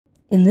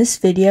In this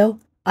video,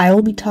 I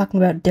will be talking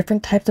about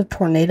different types of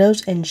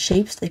tornadoes and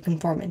shapes they can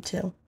form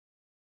into.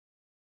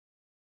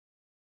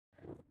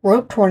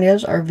 Rope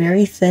tornadoes are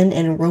very thin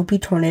and ropey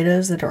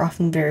tornadoes that are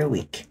often very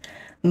weak.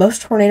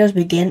 Most tornadoes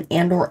begin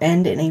and/or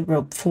end in a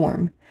rope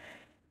form.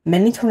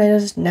 Many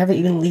tornadoes never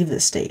even leave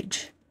this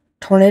stage.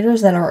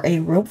 Tornadoes that are a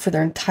rope for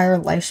their entire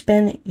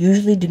lifespan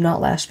usually do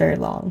not last very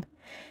long.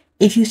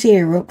 If you see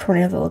a rope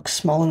tornado that looks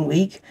small and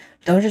weak,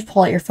 don't just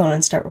pull out your phone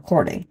and start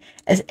recording,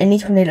 as any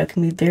tornado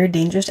can be very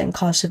dangerous and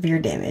cause severe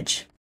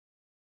damage.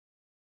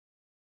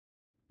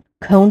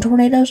 Cone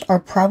tornadoes are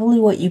probably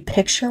what you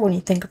picture when you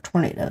think of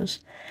tornadoes.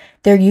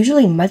 They're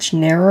usually much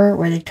narrower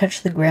where they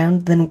touch the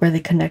ground than where they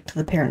connect to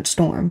the parent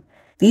storm.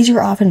 These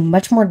are often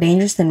much more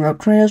dangerous than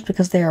rope tornadoes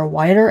because they are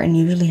wider and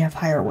usually have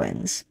higher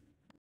winds.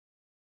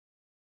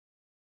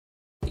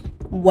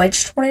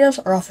 Wedge tornadoes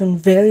are often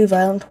very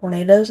violent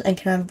tornadoes and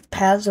can have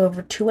paths of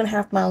over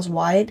 2.5 miles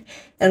wide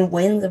and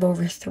winds of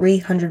over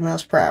 300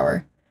 miles per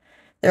hour.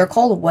 They are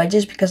called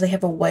wedges because they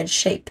have a wedge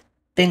shape,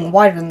 being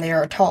wider than they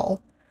are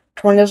tall.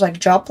 Tornadoes like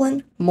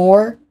Joplin,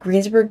 Moore,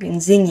 Greensburg, and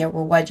Xenia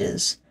were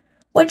wedges.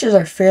 Wedges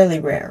are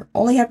fairly rare,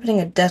 only happening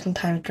a dozen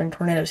times during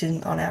tornado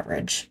season on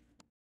average.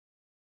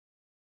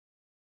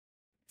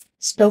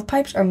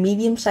 Stovepipes are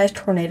medium-sized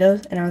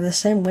tornadoes and are the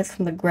same width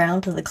from the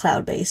ground to the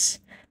cloud base.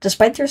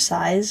 Despite their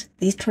size,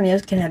 these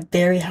tornadoes can have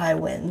very high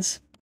winds.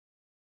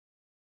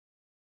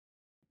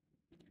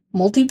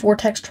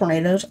 Multi-Vortex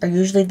Tornadoes are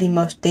usually the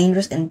most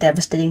dangerous and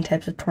devastating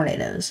types of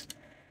tornadoes.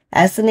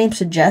 As the name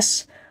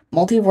suggests,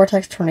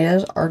 multi-vortex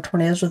tornadoes are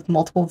tornadoes with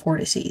multiple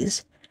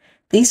vortices.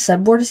 These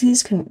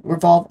subvortices can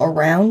revolve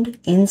around,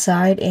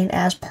 inside, and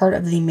as part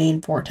of the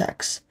main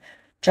vortex.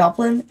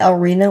 Joplin, El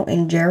Reno,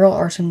 and Gerald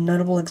are some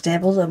notable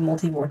examples of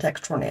multi-vortex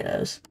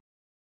tornadoes.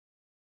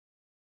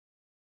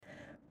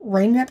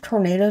 Rain-wrapped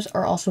tornadoes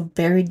are also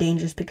very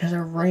dangerous because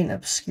of rain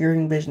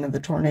obscuring vision of the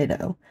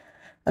tornado.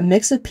 A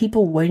mix of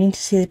people waiting to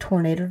see the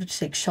tornado to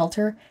take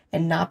shelter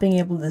and not being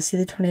able to see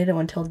the tornado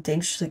until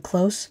dangerously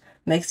close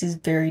makes these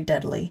very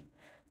deadly.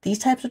 These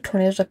types of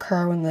tornadoes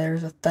occur when there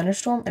is a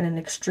thunderstorm and an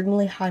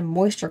extremely high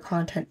moisture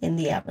content in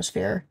the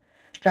atmosphere.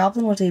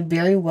 Joplin was a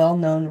very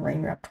well-known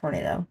rain-wrapped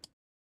tornado.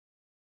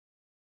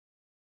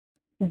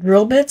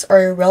 Drill bits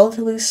are a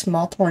relatively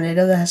small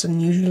tornado that has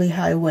unusually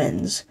high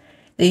winds.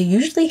 They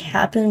usually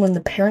happen when the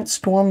parent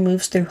storm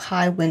moves through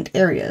high wind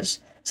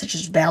areas, such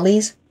as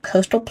valleys,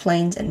 coastal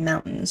plains, and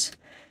mountains.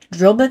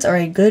 Drill bits are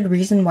a good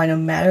reason why no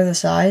matter the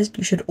size,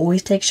 you should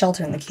always take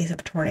shelter in the case of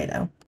a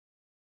tornado.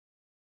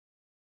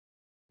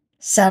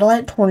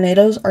 Satellite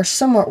tornadoes are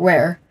somewhat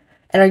rare,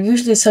 and are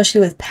usually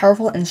associated with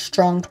powerful and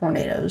strong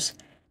tornadoes.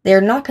 They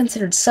are not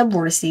considered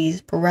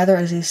subvortices, but rather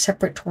as a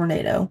separate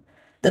tornado.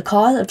 The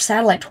cause of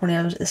satellite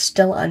tornadoes is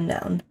still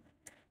unknown.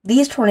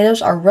 These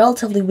tornadoes are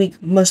relatively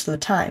weak most of the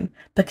time,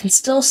 but can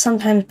still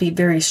sometimes be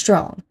very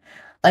strong,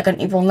 like on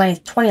April 9,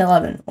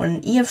 2011, when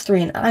an EF3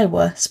 in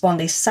Iowa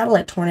spawned a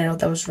satellite tornado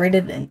that was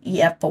rated an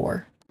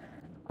EF4.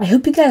 I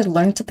hope you guys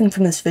learned something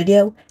from this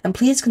video, and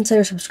please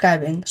consider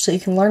subscribing so you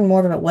can learn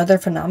more about weather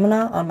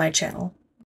phenomena on my channel.